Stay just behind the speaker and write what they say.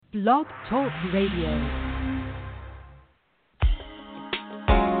Blog Talk Radio.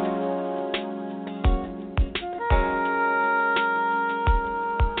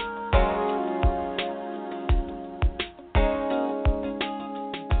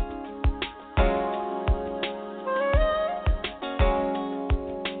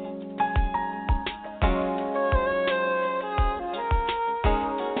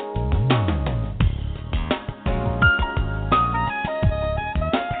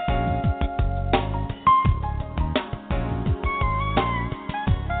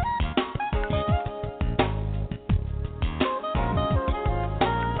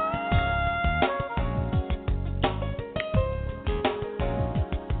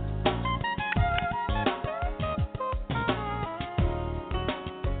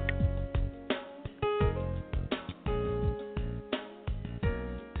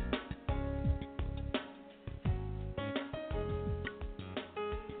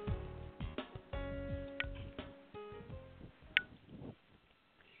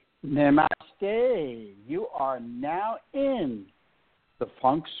 Namaste. You are now in the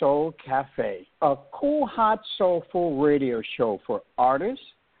Funk Soul Cafe, a cool, hot, soulful radio show for artists,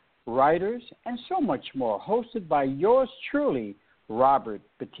 writers, and so much more, hosted by yours truly, Robert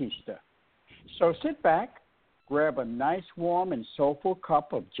Batista. So sit back, grab a nice, warm, and soulful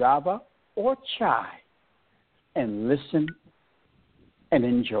cup of Java or chai, and listen and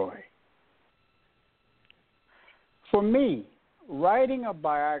enjoy. For me, writing a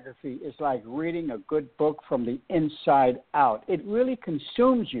biography is like reading a good book from the inside out. It really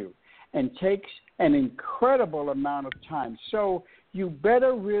consumes you and takes an incredible amount of time. So you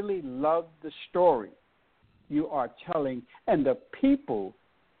better really love the story you are telling and the people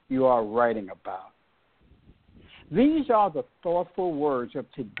you are writing about. These are the thoughtful words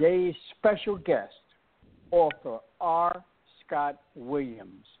of today's special guest, author R. Scott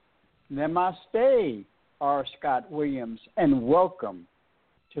Williams. Namaste, R. Scott Williams, and welcome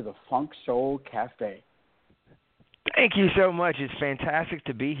to the Funk Soul Cafe. Thank you so much. It's fantastic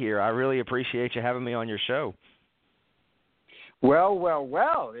to be here. I really appreciate you having me on your show. Well.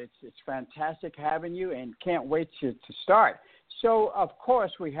 It's fantastic having you, and can't wait to start. So, of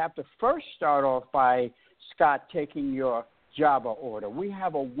course, we have to first start off by, Scott, taking your Java order. We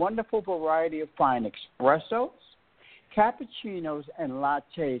have a wonderful variety of fine espressos, cappuccinos, and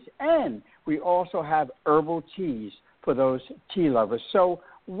lattes, and we also have herbal teas for those tea lovers. So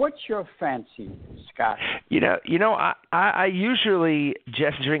what's your fancy, Scott? You know, I usually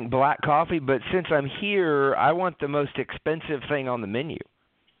just drink black coffee, but since I'm here, I want the most expensive thing on the menu.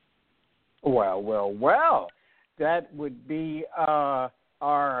 Well. That would be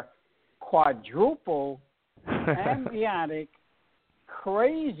our quadruple ambient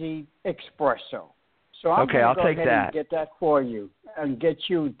crazy espresso. So I'm okay, I'll take ahead that. And get that for you and get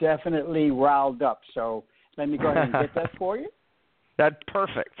you definitely riled up. So let me go ahead and get that for you. That's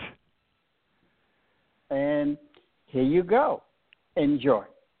perfect. And here you go. Enjoy.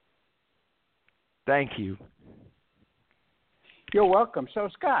 Thank you. You're welcome. So,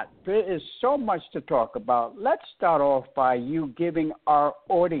 Scott, there is so much to talk about. Let's start off by you giving our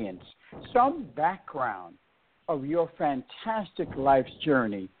audience some background of your fantastic life's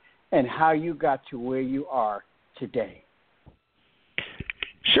journey and how you got to where you are today.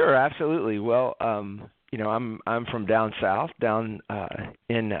 Sure, absolutely. Well, I'm from down south, down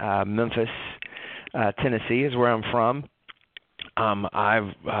in Memphis, Tennessee is where I'm from.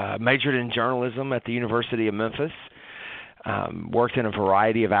 I've majored in journalism at the University of Memphis. Worked in a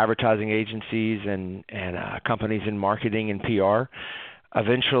variety of advertising agencies and companies in marketing and PR.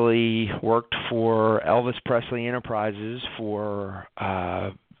 Eventually worked for Elvis Presley Enterprises for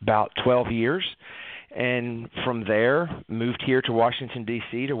about 12 years. And from there, moved here to Washington,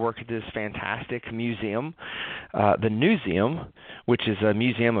 D.C. to work at this fantastic museum, the Newseum, which is a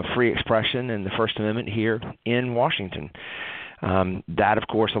museum of free expression and the First Amendment here in Washington. That, of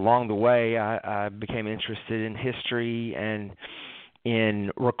course, along the way, I became interested in history and in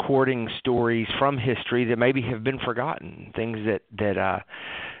recording stories from history that maybe have been forgotten, things that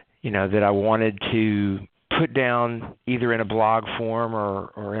I wanted to put down either in a blog form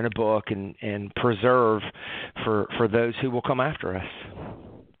or in a book and preserve for those who will come after us.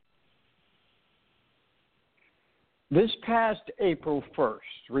 This past April 1st,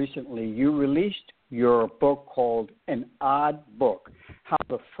 recently, you released your book called An Odd Book, How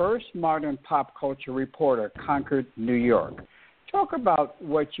the First Modern Pop Culture Reporter Conquered New York. Talk about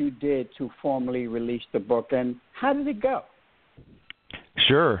what you did to formally release the book, and how did it go?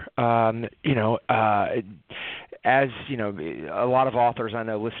 Sure. as you know, a lot of authors I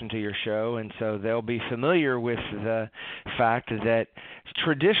know listen to your show, and so they'll be familiar with the fact that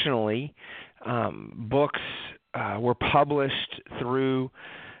traditionally books were published through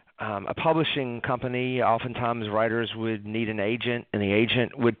a publishing company. Oftentimes, writers would need an agent, and the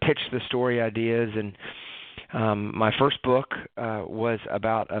agent would pitch the story ideas. And my first book was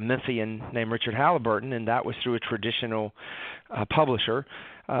about a Memphian named Richard Halliburton, and that was through a traditional publisher.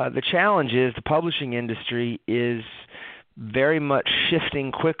 The challenge is the publishing industry is very much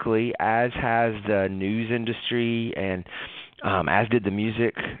shifting quickly, as has the news industry and as did the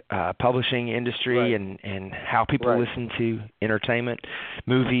music publishing industry, right. and how people right. listen to entertainment,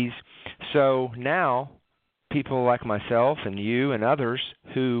 movies. So now people like myself and you and others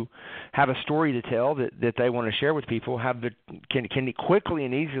who have a story to tell that they want to share with people can quickly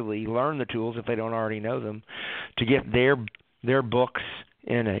and easily learn the tools, if they don't already know them, to get their books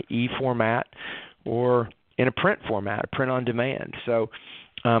in an e-format or in a print format, print on demand. So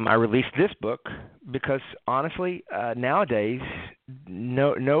I released this book because, honestly, nowadays,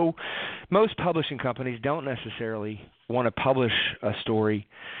 most publishing companies don't necessarily want to publish a story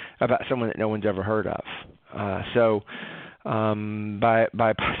about someone that no one's ever heard of. So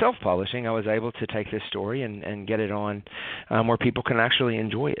by self-publishing, I was able to take this story and get it on where people can actually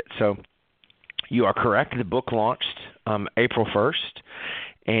enjoy it. So you are correct. The book launched April 1st,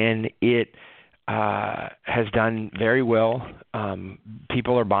 and it has done very well.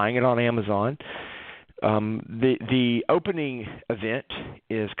 People are buying it on Amazon. The opening event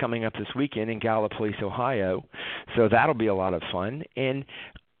is coming up this weekend in Gallipolis, Ohio, so that'll be a lot of fun. And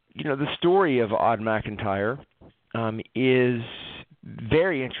you know, the story of Odd McIntyre is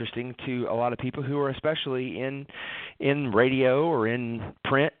very interesting to a lot of people who are especially in radio or in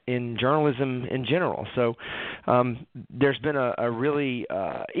print, in journalism in general. So there's been a really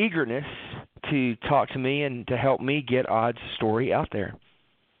eagerness to talk to me and to help me get Odd's story out there.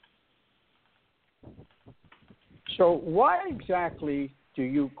 So why exactly do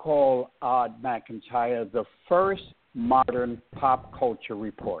you call Odd McIntyre the first modern pop culture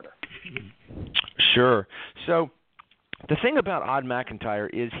reporter? Sure. So the thing about Odd McIntyre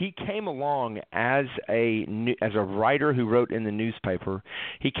is he came along as a writer who wrote in the newspaper.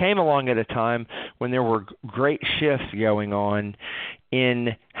 He came along at a time when there were great shifts going on in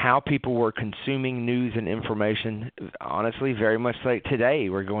how people were consuming news and information. Honestly, very much like today,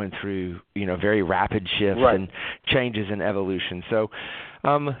 we're going through very rapid shifts right. and changes in evolution. So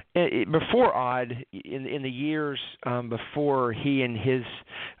before Odd, in the years before he and his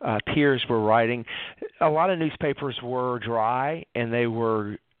peers were writing, a lot of newspapers were dry and they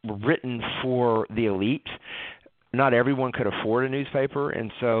were written for the elite. Not everyone could afford a newspaper,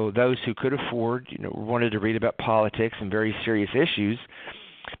 and so those who could afford, wanted to read about politics and very serious issues.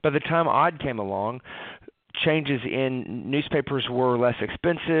 By the time Odd came along, changes in newspapers were less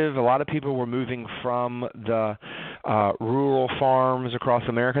expensive. A lot of people were moving from the rural farms across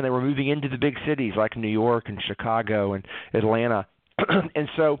America, and they were moving into the big cities like New York and Chicago and Atlanta. And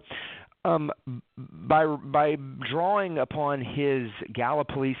so by drawing upon his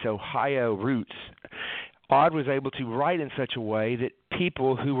Gallipolis, Ohio roots, Odd was able to write in such a way that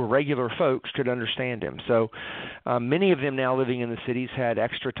people who were regular folks could understand him. So many of them now living in the cities had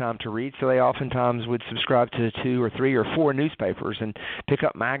extra time to read, so they oftentimes would subscribe to 2 or 3 or 4 newspapers and pick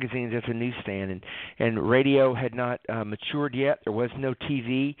up magazines at the newsstand. And radio had not matured yet. There was no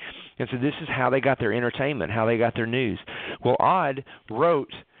TV. And so this is how they got their entertainment, how they got their news. Well, Odd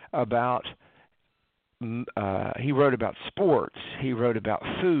wrote about sports. He wrote about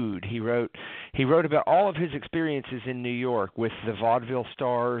food. He wrote about all of his experiences in New York with the vaudeville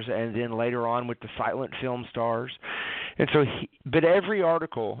stars, and then later on with the silent film stars. And so, but every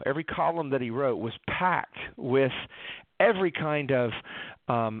article, every column that he wrote was packed with every kind of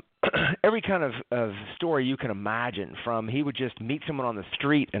story you can imagine. From he would just meet someone on the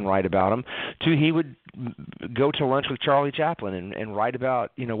street and write about them, to he would go to lunch with Charlie Chaplin and write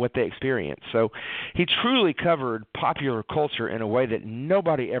about what they experienced. So he truly covered popular culture in a way that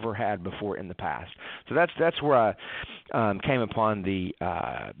nobody ever had before in the past. So that's where I came upon the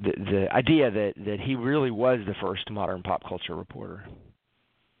idea that he really was the first modern pop culture reporter.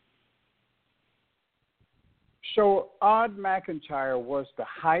 So Odd McIntyre was the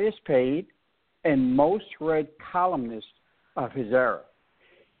highest paid and most read columnist of his era,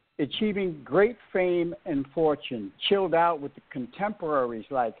 achieving great fame and fortune, chilled out with the contemporaries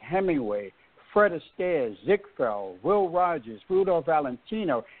like Hemingway, Fred Astaire, Ziegfeld, Will Rogers, Rudolph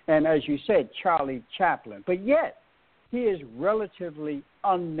Valentino, and, as you said, Charlie Chaplin. But yet, he is relatively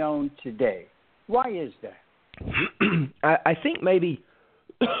unknown today. Why is that? I think maybe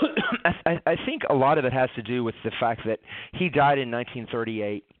I think a lot of it has to do with the fact that he died in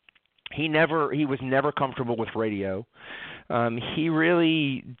 1938. He was never comfortable with radio. He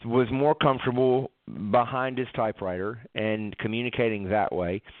really was more comfortable behind his typewriter and communicating that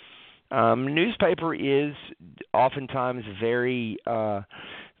way. Newspaper is oftentimes very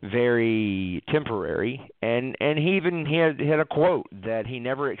temporary, and he had a quote that he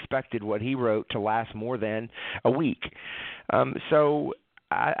never expected what he wrote to last more than a week. So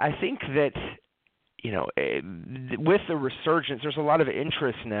I think that, with the resurgence, there's a lot of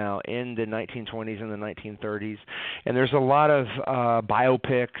interest now in the 1920s and the 1930s, and there's a lot of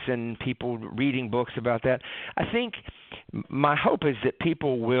biopics and people reading books about that. I think my hope is that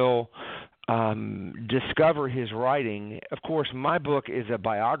people will discover his writing. Of course, my book is a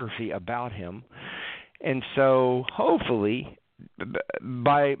biography about him, and so hopefully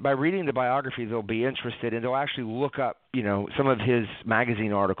by reading the biography, they'll be interested, and they'll actually look up, some of his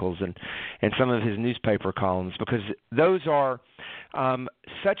magazine articles and some of his newspaper columns, because those are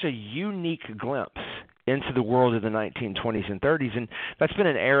such a unique glimpse into the world of the 1920s and 30s, and that's been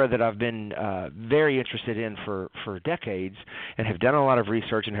an era that I've been very interested in for decades, and have done a lot of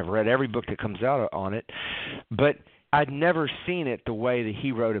research and have read every book that comes out on it, but I'd never seen it the way that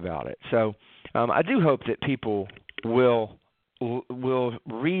he wrote about it. So I do hope that people will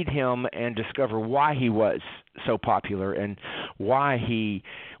read him and discover why he was so popular and why he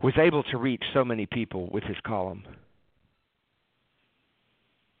was able to reach so many people with his column.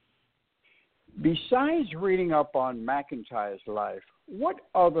 Besides reading up on McIntyre's life, what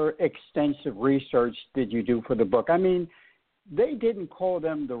other extensive research did you do for the book? I mean, they didn't call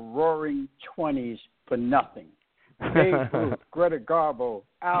them the Roaring Twenties for nothing. Babe Ruth, Greta Garbo,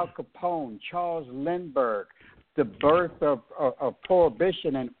 Al Capone, Charles Lindbergh, the birth of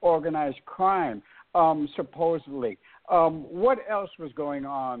prohibition and organized crime, supposedly. What else was going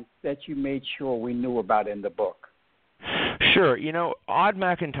on that you made sure we knew about in the book? Sure. Odd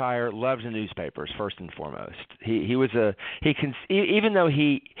McIntyre loved the newspapers first and foremost. Even though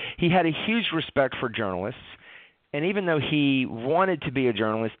he had a huge respect for journalists, and even though he wanted to be a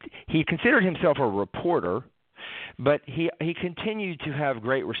journalist, he considered himself a reporter. But he continued to have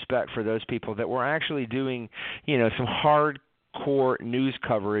great respect for those people that were actually doing, some hardcore news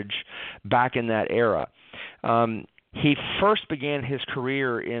coverage back in that era. He first began his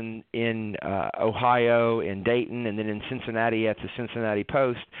career in Ohio, in Dayton, and then in Cincinnati at the Cincinnati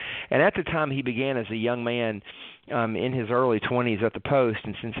Post. And at the time he began as a young man in his early 20s at the Post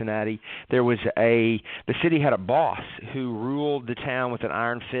in Cincinnati, the city had a boss who ruled the town with an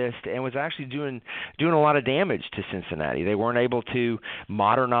iron fist and was actually doing a lot of damage to Cincinnati. They weren't able to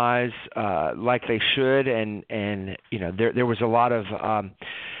modernize like they should, and there was a lot of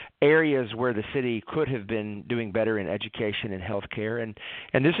areas where the city could have been doing better in education and healthcare,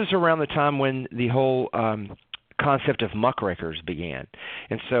 and this is around the time when the whole concept of muckrakers began.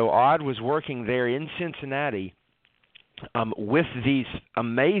 And so Odd was working there in Cincinnati with these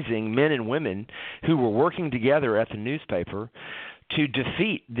amazing men and women who were working together at the newspaper to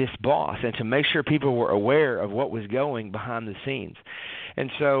defeat this boss and to make sure people were aware of what was going behind the scenes.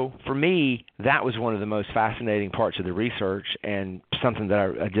 And so for me, that was one of the most fascinating parts of the research, and something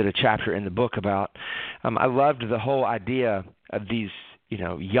that I did a chapter in the book about. I loved the whole idea of these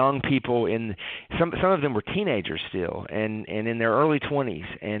young people, some of them were teenagers still, and in their early 20s,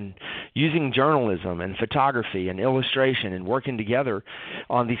 and using journalism and photography and illustration and working together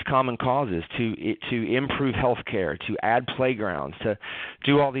on these common causes to improve healthcare, to add playgrounds, to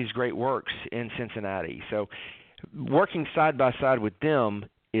do all these great works in Cincinnati. So working side by side with them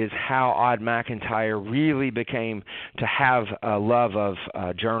is how Odd McIntyre really became to have a love of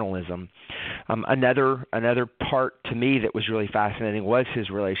journalism. Another part to me that was really fascinating was his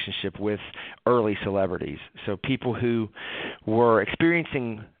relationship with early celebrities. So people who were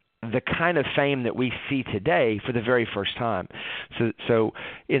experiencing the kind of fame that we see today for the very first time. So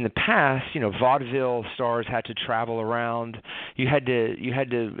in the past, vaudeville stars had to travel around. You had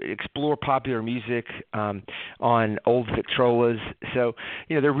to explore popular music on old Victrolas. So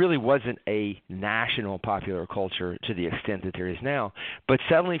there really wasn't a national popular culture to the extent that there is now. But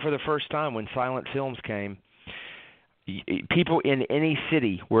suddenly, for the first time, when silent films came, people in any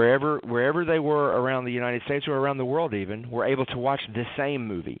city, wherever they were around the United States or around the world even, were able to watch the same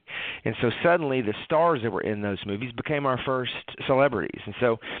movie. And so suddenly the stars that were in those movies became our first celebrities. And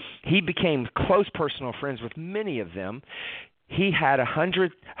so he became close personal friends with many of them. He had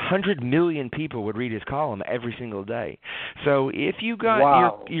 100 million people would read his column every single day. So if you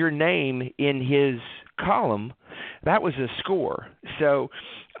got your name in his column, that was a score. So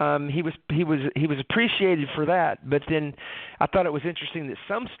he was appreciated for that. But then I thought it was interesting that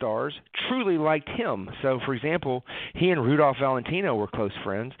some stars truly liked him. So, for example, he and Rudolph Valentino were close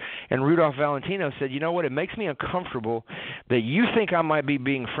friends, and Rudolph Valentino said, "You know what? It makes me uncomfortable that you think I might be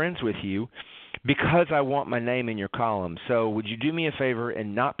being friends with you because I want my name in your column. So would you do me a favor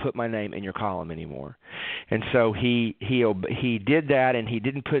and not put my name in your column anymore?" And so he did that, and he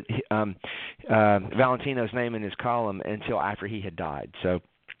didn't put Valentino's name in his column until after he had died. So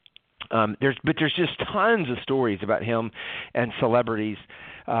there's just tons of stories about him and celebrities.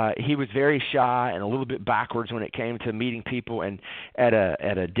 He was very shy and a little bit backwards when it came to meeting people. And at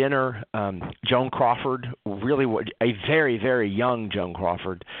a dinner, Joan Crawford, really a very, very young Joan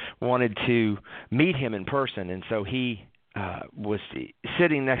Crawford, wanted to meet him in person. And so he was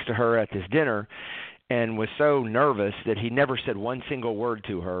sitting next to her at this dinner and was so nervous that he never said one single word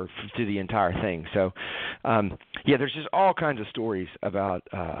to her through the entire thing. So, there's just all kinds of stories about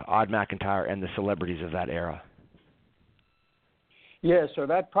Odd McIntyre and the celebrities of that era. Yeah, so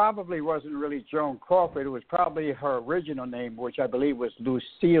that probably wasn't really Joan Crawford. It was probably her original name, which I believe was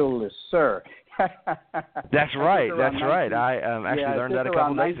Lucille LeSueur. That's right. That's right. I actually learned that a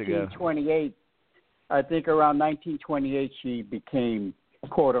couple days ago. I think around 1928 she became,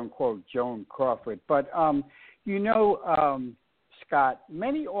 quote-unquote, Joan Crawford. But, Scott,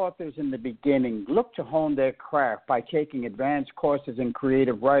 many authors in the beginning look to hone their craft by taking advanced courses in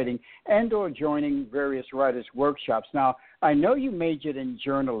creative writing and or joining various writers' workshops. Now, I know you majored in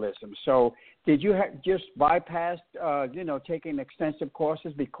journalism, so did you just bypass, taking extensive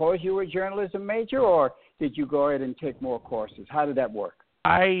courses because you were a journalism major, or did you go ahead and take more courses? How did that work?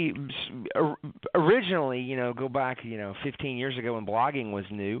 I originally, go back, 15 years ago when blogging was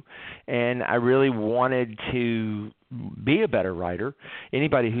new, and I really wanted to be a better writer.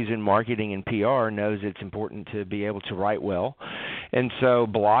 Anybody who's in marketing and PR knows it's important to be able to write well. And so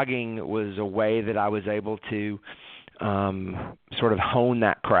blogging was a way that I was able to sort of hone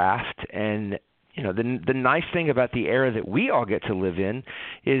that craft. And the nice thing about the era that we all get to live in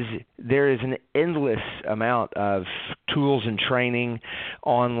is there is an endless amount of tools and training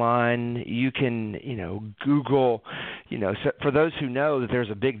online. You can, Google, so for those who know that there's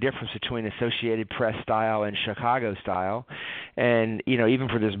a big difference between Associated Press style and Chicago style. And, even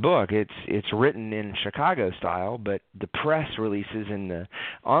for this book, it's written in Chicago style, but the press releases and the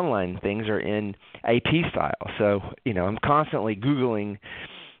online things are in AP style. So, I'm constantly Googling,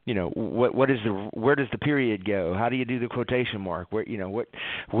 where does the period go? How do you do the quotation mark? Where do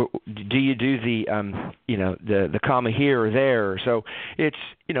you do the comma here or there? So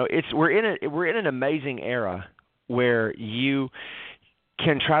we're in an amazing era where you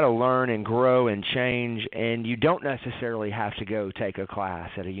can try to learn and grow and change, and you don't necessarily have to go take a class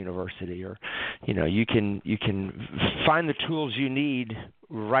at a university, or you can find the tools you need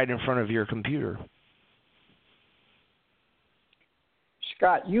right in front of your computer.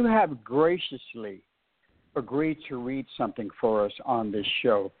 Scott, you have graciously agreed to read something for us on this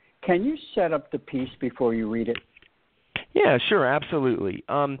show. Can you set up the piece before you read it? Yeah, sure, absolutely.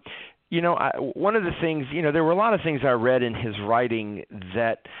 One of the things, there were a lot of things I read in his writing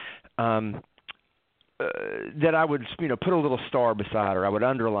that I would, put a little star beside, or I would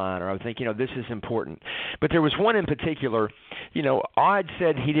underline, or I would think, this is important. But there was one in particular, Odd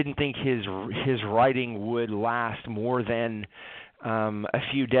said he didn't think his writing would last more than a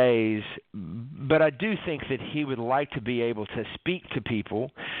few days, but I do think that he would like to be able to speak to people.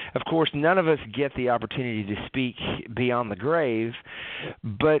 Of course, none of us get the opportunity to speak beyond the grave,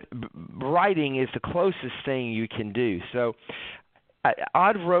 but writing is the closest thing you can do. So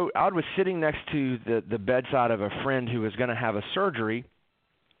Odd was sitting next to the bedside of a friend who was going to have a surgery,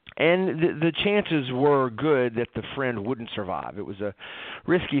 and the chances were good that the friend wouldn't survive. It was a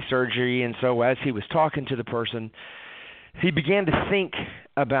risky surgery, and so as he was talking to the person, he began to think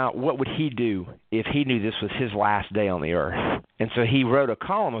about what would he do if he knew this was his last day on the earth. And so he wrote a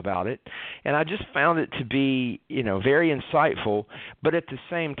column about it, and I just found it to be, very insightful, but at the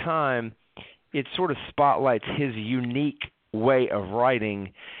same time, it sort of spotlights his unique way of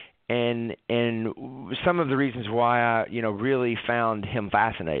writing and some of the reasons why I, really found him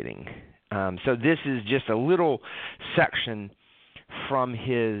fascinating. So this is just a little section from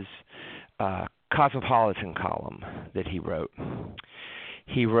his Cosmopolitan column that he wrote.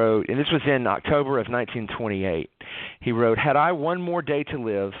 He wrote, and this was in October of 1928, he wrote, "Had I one more day to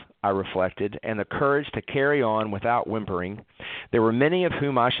live, I reflected, and the courage to carry on without whimpering, there were many of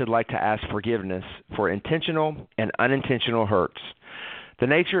whom I should like to ask forgiveness for intentional and unintentional hurts. The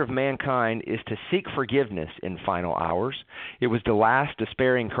nature of mankind is to seek forgiveness in final hours. It was the last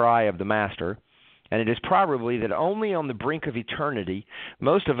despairing cry of the Master, and it is probably that only on the brink of eternity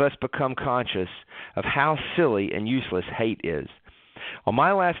most of us become conscious of how silly and useless hate is. On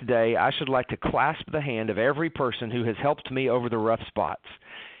my last day, I should like to clasp the hand of every person who has helped me over the rough spots.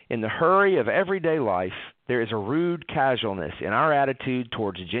 In the hurry of everyday life, there is a rude casualness in our attitude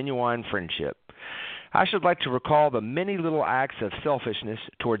towards genuine friendship. I should like to recall the many little acts of selfishness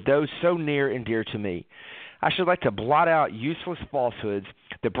toward those so near and dear to me. I should like to blot out useless falsehoods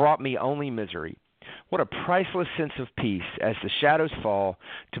that brought me only misery. What a priceless sense of peace as the shadows fall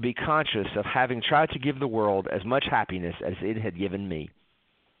to be conscious of having tried to give the world as much happiness as it had given me.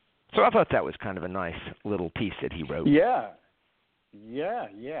 So I thought that was kind of a nice little piece that he wrote. Yeah,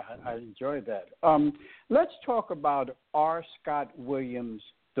 I enjoyed that. Let's talk about R. Scott Williams,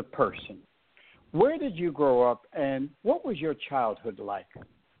 the person. Where did you grow up, and what was your childhood like?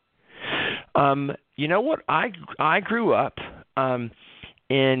 You know what? I grew up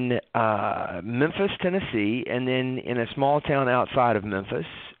in Memphis, Tennessee, and then in a small town outside of Memphis,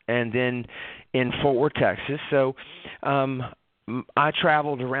 and then in Fort Worth, Texas. So I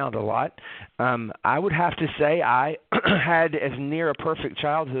traveled around a lot. I would have to say I had as near a perfect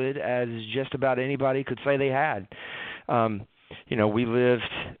childhood as just about anybody could say they had. We lived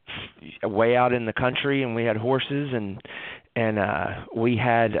way out in the country, and we had horses, and we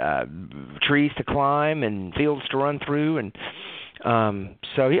had trees to climb and fields to run through, and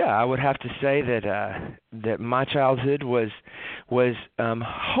I would have to say that my childhood was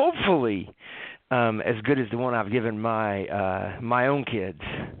hopefully as good as the one I've given my own kids.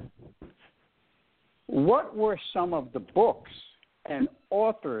 What were some of the books and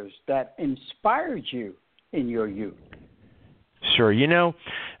authors that inspired you in your youth? Sure.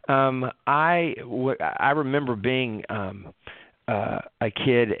 I remember being a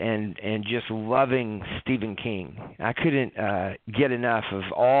kid and just loving Stephen King. I couldn't get enough of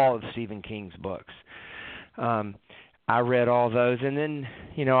all of Stephen King's books. I read all those, and then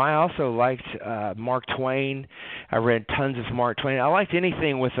I also liked Mark Twain. I read tons of Mark Twain. I liked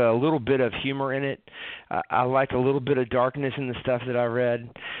anything with a little bit of humor in it. I liked a little bit of darkness in the stuff that I read,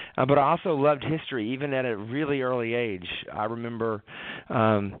 but I also loved history, even at a really early age. I remember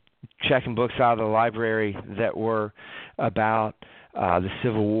checking books out of the library that were about the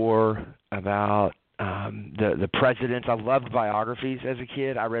Civil War, about the presidents. I loved biographies as a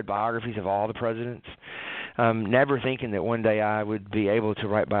kid. I read biographies of all the presidents, never thinking that one day I would be able to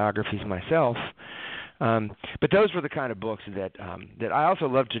write biographies myself. But those were the kind of books that I also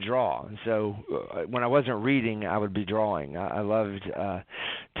loved to draw. And so when I wasn't reading, I would be drawing. I loved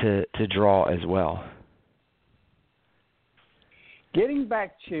to draw as well. Getting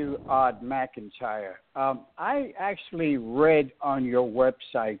back to Odd McIntyre, I actually read on your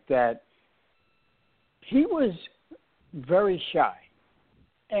website that he was very shy,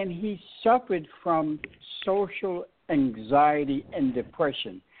 and he suffered from social anxiety and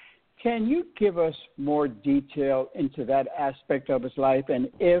depression. Can you give us more detail into that aspect of his life and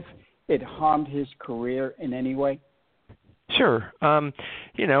if it harmed his career in any way? Sure.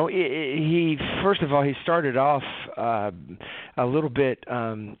 He first of all, he started off a little bit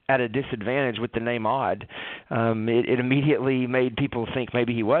at a disadvantage with the name Odd. It immediately made people think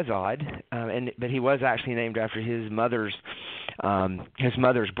maybe he was odd, but he was actually named after his mother's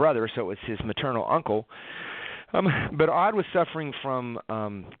brother, so it was his maternal uncle. But Odd was suffering from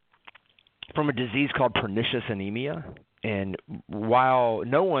a disease called pernicious anemia. And while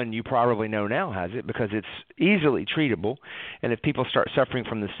no one you probably know now has it because it's easily treatable, and if people start suffering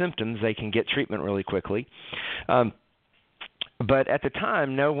from the symptoms, they can get treatment really quickly. But at the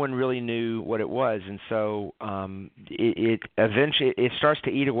time, no one really knew what it was, and so it eventually starts to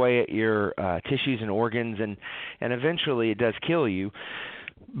eat away at your tissues and organs, and eventually it does kill you.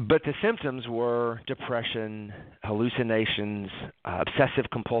 But the symptoms were depression, hallucinations,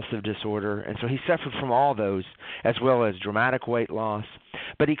 obsessive-compulsive disorder, and so he suffered from all those, as well as dramatic weight loss.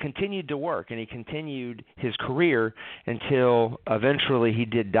 But he continued to work, and he continued his career until eventually he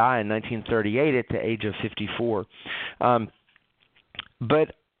did die in 1938 at the age of 54.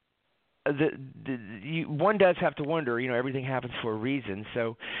 But one does have to wonder, everything happens for a reason.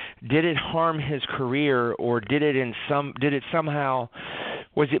 So did it harm his career, or did it somehow...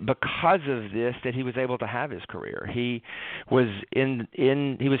 Was it because of this that he was able to have his career? He was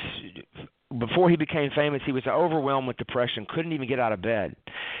before he became famous, he was overwhelmed with depression, couldn't even get out of bed.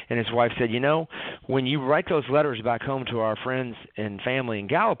 And his wife said, when you write those letters back home to our friends and family in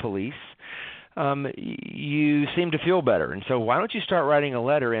Gallipolis, you seem to feel better. And so why don't you start writing a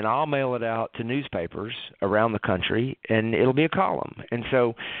letter, and I'll mail it out to newspapers around the country, and it'll be a column. And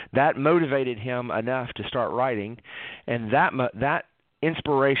so that motivated him enough to start writing, and that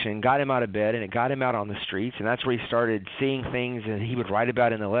inspiration got him out of bed, and it got him out on the streets, and that's where he started seeing things that he would write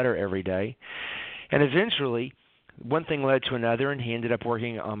about in the letter every day. And eventually, one thing led to another, and he ended up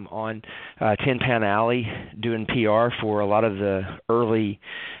working on Tin Pan Alley, doing PR for a lot of the early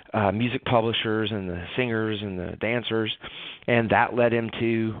music publishers and the singers and the dancers, and that led him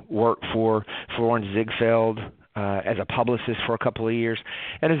to work for Florenz Ziegfeld as a publicist for a couple of years.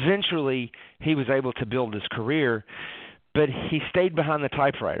 And eventually, he was able to build his career, but he stayed behind the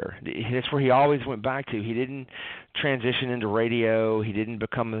typewriter. That's where he always went back to. He didn't transition into radio. He didn't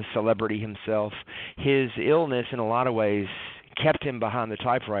become a celebrity himself. His illness, in a lot of ways, kept him behind the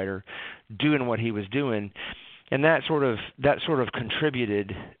typewriter, doing what he was doing, and that sort of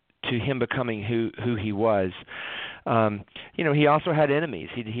contributed to him becoming who he was. He also had enemies.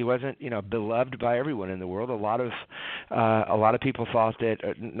 He wasn't, beloved by everyone in the world. A lot of people thought that,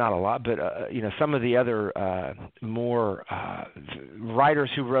 not a lot, but some of the other more writers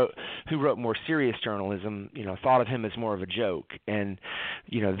who wrote more serious journalism, thought of him as more of a joke. And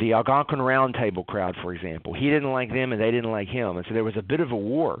the Algonquin Round Table crowd, for example, he didn't like them and they didn't like him, and so there was a bit of a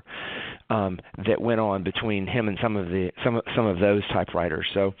war that went on between him and some of those typewriters.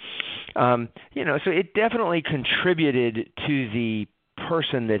 So so it definitely contributed to the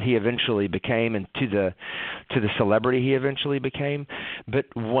person that he eventually became and to the celebrity he eventually became. But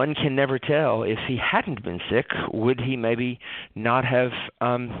one can never tell. If he hadn't been sick, would he maybe not have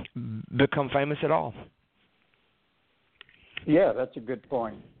become famous at all? Yeah, that's a good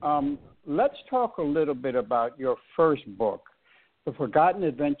point. Let's talk a little bit about your first book, The Forgotten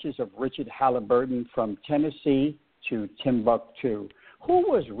Adventures of Richard Halliburton from Tennessee to Timbuktu.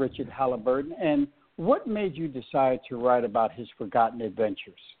 Who was Richard Halliburton, and what made you decide to write about his forgotten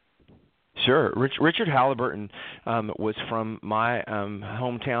adventures? Sure. Richard Halliburton was from my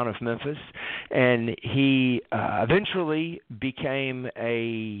hometown of Memphis, and he eventually became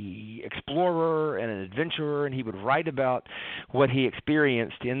a explorer and an adventurer, and he would write about what he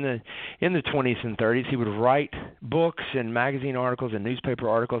experienced in the 20s and 30s. He would write books and magazine articles and newspaper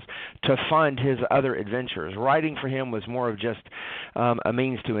articles to fund his other adventures. Writing for him was more of just a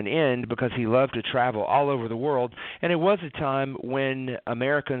means to an end, because he loved to travel all over the world, and it was a time when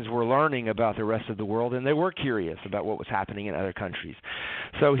Americans were learning about the rest of the world, and they were curious about what was happening in other countries.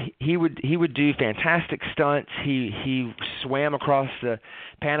 So he would do fantastic stunts. He swam across the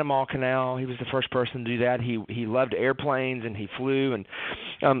Panama Canal. He was the first person to do that. He loved airplanes, and he flew, and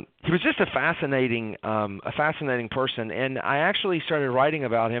he was just a fascinating person. And I actually started writing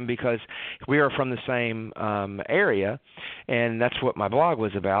about him because we are from the same area, and that's what my blog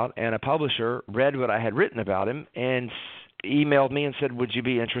was about. And a publisher read what I had written about him and emailed me and said, would you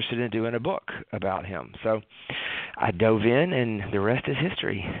be interested in doing a book about him? So I dove in, and the rest is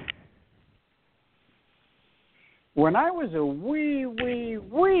history. When I was a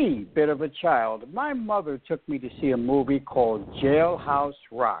wee bit of a child, my mother took me to see a movie called Jailhouse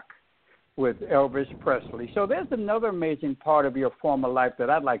Rock with Elvis Presley. So there's another amazing part of your former life that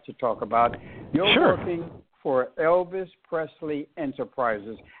I'd like to talk about. You're Sure. working for Elvis Presley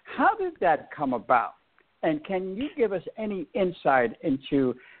Enterprises. How did that come about? And can you give us any insight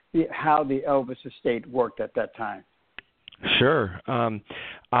into how the Elvis estate worked at that time? Sure.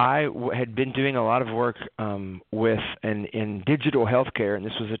 I had been doing a lot of work in digital healthcare, and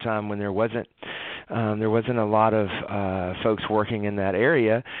this was a time when there wasn't a lot of folks working in that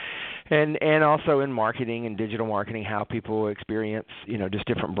area. And also in marketing and digital marketing, how people experience, just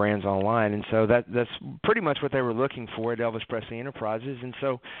different brands online. And so that's pretty much what they were looking for at Elvis Presley Enterprises. And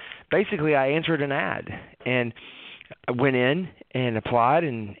so basically I entered an ad and I went in and applied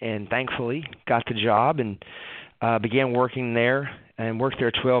and thankfully got the job and began working there and worked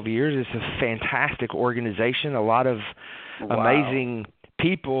there 12 years. It's a fantastic organization. A lot of amazing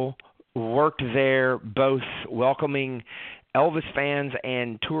people worked there, both welcoming Elvis fans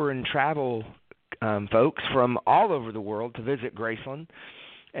and tour and travel folks from all over the world to visit Graceland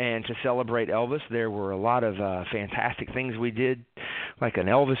and to celebrate Elvis. There were a lot of fantastic things we did, like an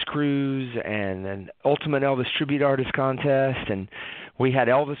Elvis cruise and an Ultimate Elvis Tribute Artist Contest, and we had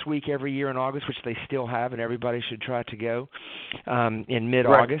Elvis Week every year in August, which they still have, and everybody should try to go in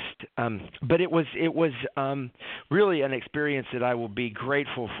mid-August. Right. But it was really an experience that I will be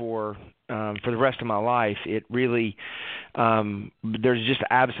grateful for the rest of my life. It really, there's just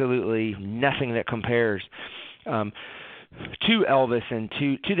absolutely nothing that compares to Elvis and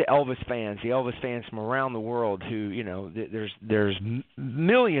to the Elvis fans from around the world who, there's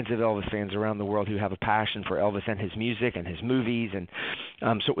millions of Elvis fans around the world who have a passion for Elvis and his music and his movies. And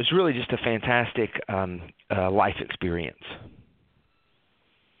so it was really just a fantastic life experience.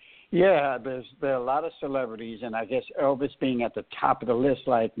 Yeah, there are a lot of celebrities, and I guess Elvis being at the top of the list,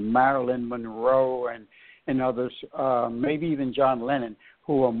 like Marilyn Monroe and others, maybe even John Lennon,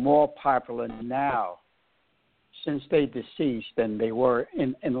 who are more popular now since they deceased than they were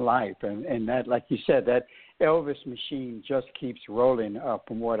in life. And that, like you said, that Elvis machine just keeps rolling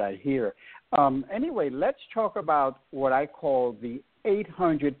from what I hear. Anyway, let's talk about what I call the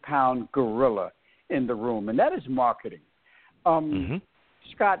 800-pound gorilla in the room, and that is marketing.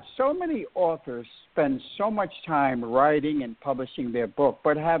 Scott, so many authors spend so much time writing and publishing their book,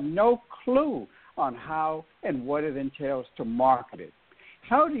 but have no clue on how and what it entails to market it.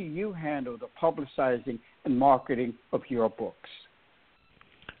 How do you handle the publicizing and marketing of your books?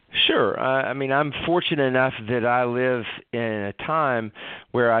 Sure. I mean, I'm fortunate enough that I live in a time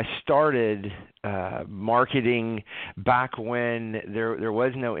where I started marketing back when there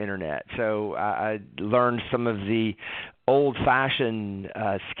was no internet. So I learned some of the old-fashioned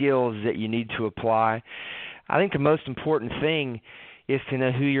skills that you need to apply. I think the most important thing is to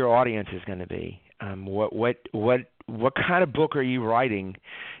know who your audience is going to be. What kind of book are you writing,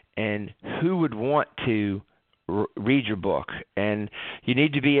 and who would want to read your book? And you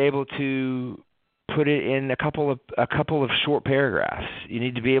need to be able to put it in a couple of short paragraphs. You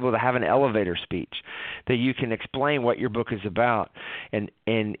need to be able to have an elevator speech that you can explain what your book is about. And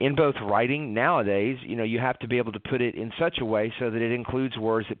in both writing nowadays, you have to be able to put it in such a way so that it includes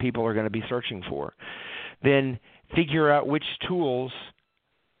words that people are going to be searching for. Then figure out which tools.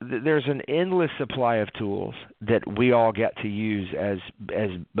 There's an endless supply of tools that we all get to use as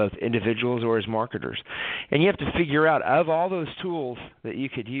both individuals or as marketers. And you have to figure out, of all those tools that you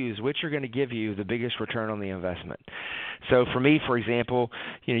could use, which are going to give you the biggest return on the investment. So for me, for example,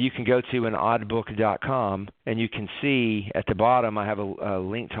 you can go to anoddbook.com, and you can see at the bottom I have a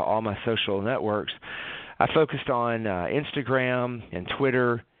link to all my social networks. I focused on Instagram and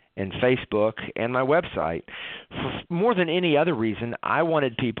Twitter and Facebook and my website. For more than any other reason, I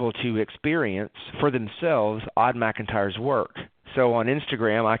wanted people to experience for themselves Odd McIntyre's work. So on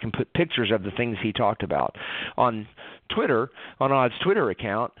Instagram, I can put pictures of the things he talked about. On Twitter, on Odd's Twitter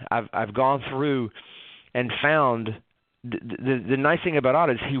account, I've gone through and found the nice thing about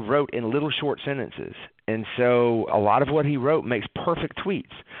Odd is he wrote in little short sentences. And so a lot of what he wrote makes perfect tweets.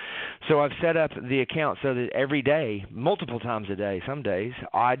 So I've set up the account so that every day, multiple times a day, some days,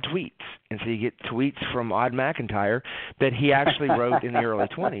 Odd tweets. And so you get tweets from Odd McIntyre that he actually wrote in the early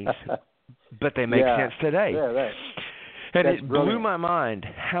 20s, but they make sense today. Yeah, right. And That's it brilliant. blew my mind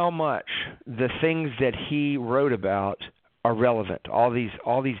how much the things that he wrote about are relevant. All these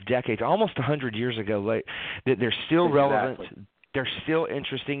decades, almost 100 years ago, that they're still relevant. They're still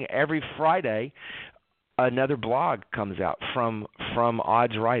interesting. Every Friday, another blog comes out from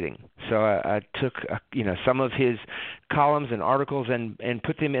Odd's writing. So I took some of his columns and articles and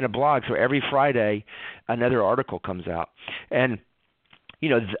put them in a blog. So every Friday, another article comes out. And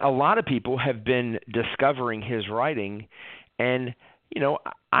a lot of people have been discovering his writing, and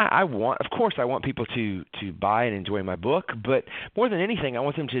I want people to buy and enjoy my book, but more than anything, I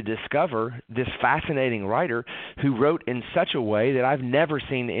want them to discover this fascinating writer who wrote in such a way that I've never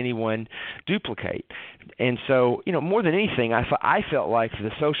seen anyone duplicate. And so, more than anything, I felt like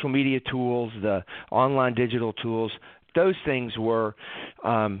the social media tools, the online digital tools, those things were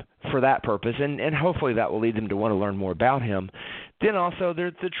for that purpose, and hopefully that will lead them to want to learn more about him. Then also,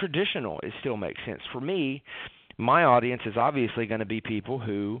 the traditional, it still makes sense. For me, my audience is obviously going to be people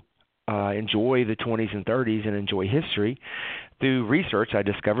who enjoy the 20s and 30s and enjoy history. Through research, I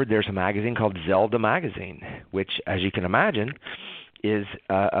discovered there's a magazine called Zelda Magazine, which, as you can imagine, is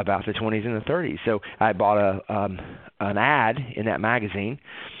about the 20s and the 30s. So I bought an ad in that magazine.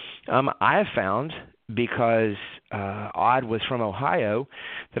 I have found, because Odd was from Ohio,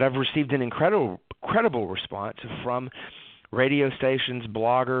 that I've received an incredible response from radio stations,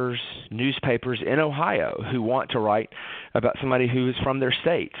 bloggers, newspapers in Ohio who want to write about somebody who is from their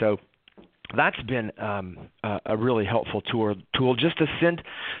state. So that's been a really helpful tool just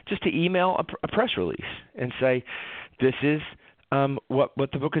to email a press release and say, this is what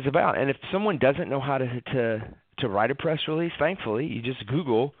the book is about. And if someone doesn't know how to write a press release, thankfully, you just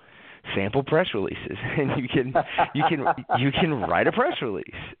Google sample press releases, and you can write a press release.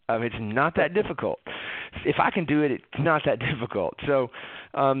 It's not that difficult. If I can do it, it's not that difficult. So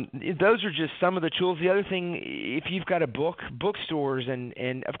those are just some of the tools. The other thing, if you've got a bookstores,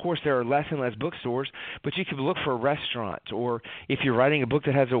 and of course there are less and less bookstores, but you could look for a restaurant, or if you're writing a book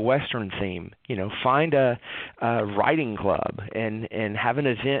that has a Western theme, find a writing club and have an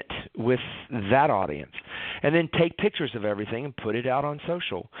event with that audience, and then take pictures of everything and put it out on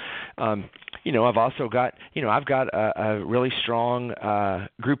social. I've also got, I've got a really strong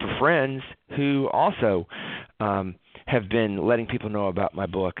group of friends who also have been letting people know about my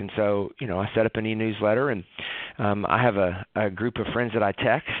book. And so, I set up an e-newsletter, and I have a group of friends that I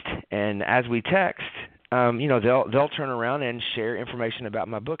text, and as we text, they'll turn around and share information about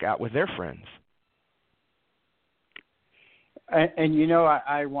my book out with their friends. And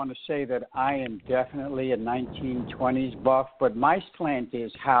I want to say that I am definitely a 1920s buff, but my slant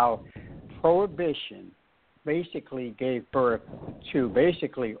is how Prohibition basically gave birth to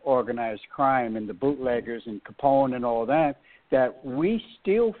basically organized crime and the bootleggers and Capone and all that we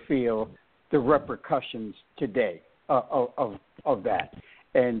still feel the repercussions today of that.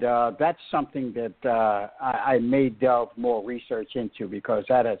 And that's something that I may delve more research into, because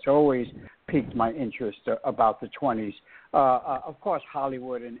that has always piqued my interest about the 20s. Of course,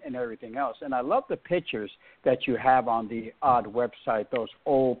 Hollywood and everything else. And I love the pictures that you have on the Odd website, those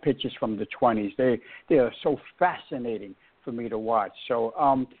old pictures from the 20s. They are so fascinating for me to watch.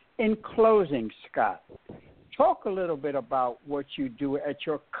 So in closing, Scott, talk a little bit about what you do at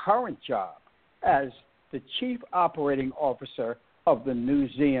your current job as the Chief Operating Officer of the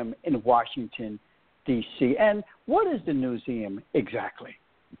Newseum in Washington, D.C. And what is the Newseum exactly?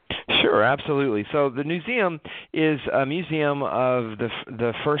 Sure, absolutely. So the Newseum is a museum of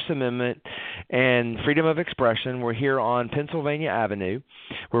the First Amendment and freedom of expression. We're here on Pennsylvania Avenue.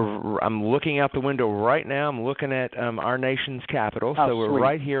 I'm looking out the window right now. I'm looking at our nation's capital. How so we're sweet.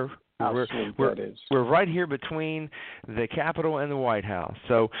 right here. We're right here between the Capitol and the White House.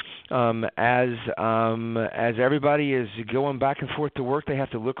 So as everybody is going back and forth to work, they have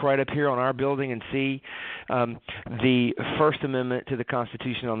to look right up here on our building and see the First Amendment to the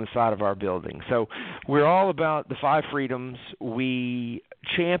Constitution on the side of our building. So we're all about the 5 freedoms. We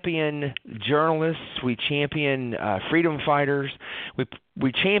champion journalists. We champion freedom fighters.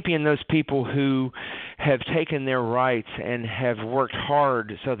 We champion those people who have taken their rights and have worked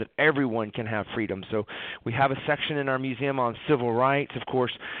hard so that everyone can have freedom. So we have a section in our museum on civil rights. Of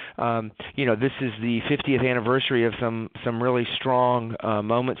course, this is the 50th anniversary of some really strong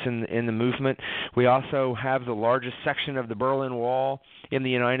moments in the movement. We also have the largest section of the Berlin Wall in the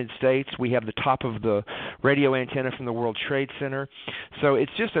United States. We have the top of the radio antenna from the World Trade Center. So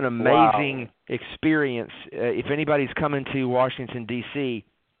it's just an amazing experience. If anybody's coming to Washington, D.C.,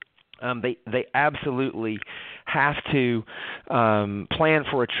 they absolutely have to plan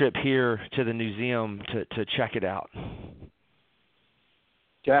for a trip here to the Newseum to check it out.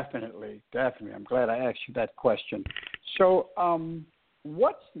 Definitely. I'm glad I asked you that question. So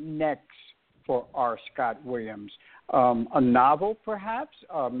what's next for R. Scott Williams? A novel, perhaps?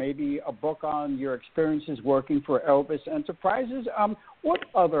 Maybe a book on your experiences working for Elvis Enterprises? What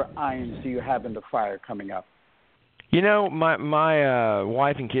other irons do you have in the fire coming up? My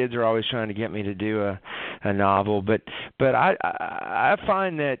wife and kids are always trying to get me to do a novel, but I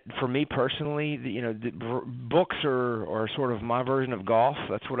find that for me personally, the books are sort of my version of golf.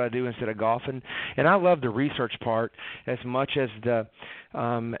 That's what I do instead of golfing, and I love the research part as much as the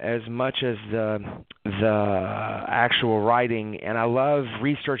actual writing. And I love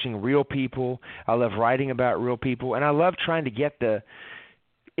researching real people. I love writing about real people, and I love trying to get the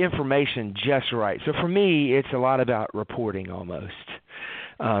information just right. So for me, it's a lot about reporting almost.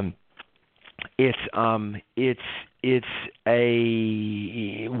 It's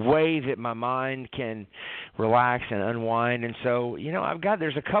a way that my mind can relax and unwind. And so,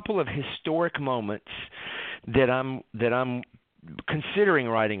 there's a couple of historic moments that I'm considering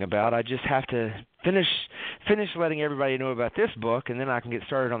writing about. I just have to finish letting everybody know about this book, and then I can get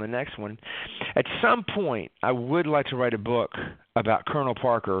started on the next one. At some point, I would like to write a book about Colonel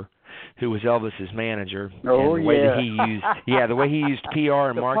Parker, who was Elvis's manager, and the way that he used PR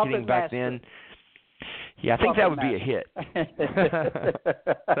and marketing back then. Yeah, I think that would be a hit.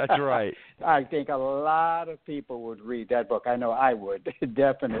 That's right. I think a lot of people would read that book. I know I would,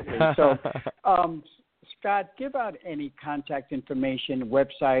 definitely. So, Scott, give out any contact information,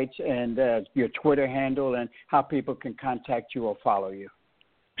 websites, and your Twitter handle, and how people can contact you or follow you.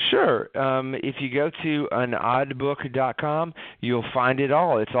 Sure. If you go to anoddbook.com, you'll find it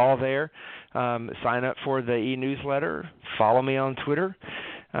all. It's all there. Sign up for the e-newsletter. Follow me on Twitter.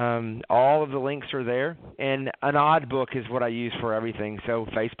 All of the links are there. And An Odd Book is what I use for everything. So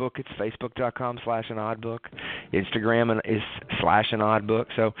Facebook, it's facebook.com/anoddbook. Instagram is /anoddbook.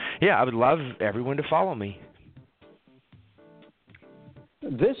 So, yeah, I would love everyone to follow me.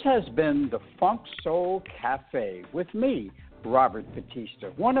 This has been the Funk Soul Cafe with me, Robert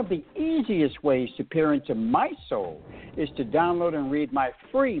Batista. One of the easiest ways to peer into my soul is to download and read my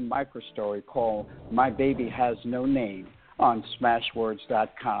free microstory called My Baby Has No Name on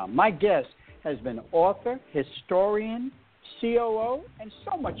Smashwords.com. My guest has been author, historian, COO, and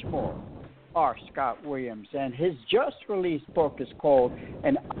so much more. R. Scott Williams, and his just released book is called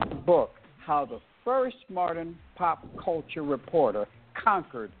An Odd Book: How the First Modern Pop Culture Reporter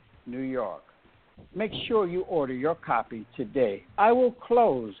Conquered New York. Make sure you order your copy today. I will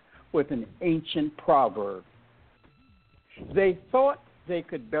close with an ancient proverb. They thought they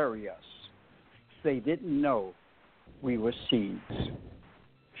could bury us. They didn't know we were seeds.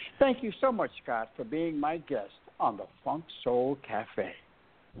 Thank you so much, Scott, for being my guest on the Funk Soul Cafe.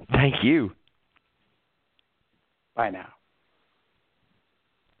 Thank you. Bye now.